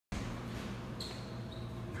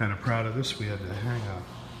Kind of proud of this. We had to hang a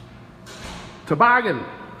toboggan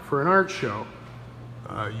for an art show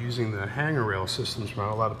using the hanger rail systems. We're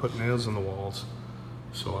not allowed to put nails in the walls.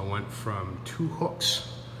 So I went from 2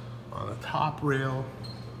 hooks on the top rail,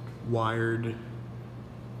 wired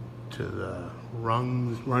to the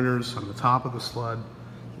runners on the top of the sled.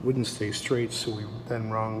 It wouldn't stay straight, so we then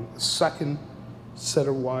rung a second set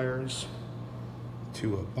of wires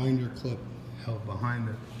to a binder clip held behind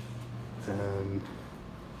it. And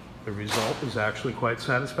the result is actually quite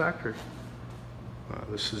satisfactory.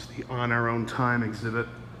 This is the On Our Own Time exhibit,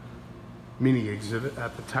 mini exhibit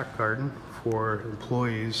at the Tech Garden for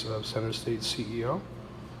employees of Center State CEO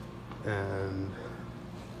and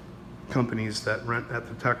companies that rent at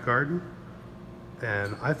the Tech Garden.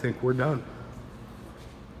 And I think we're done.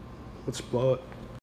 Let's blow it.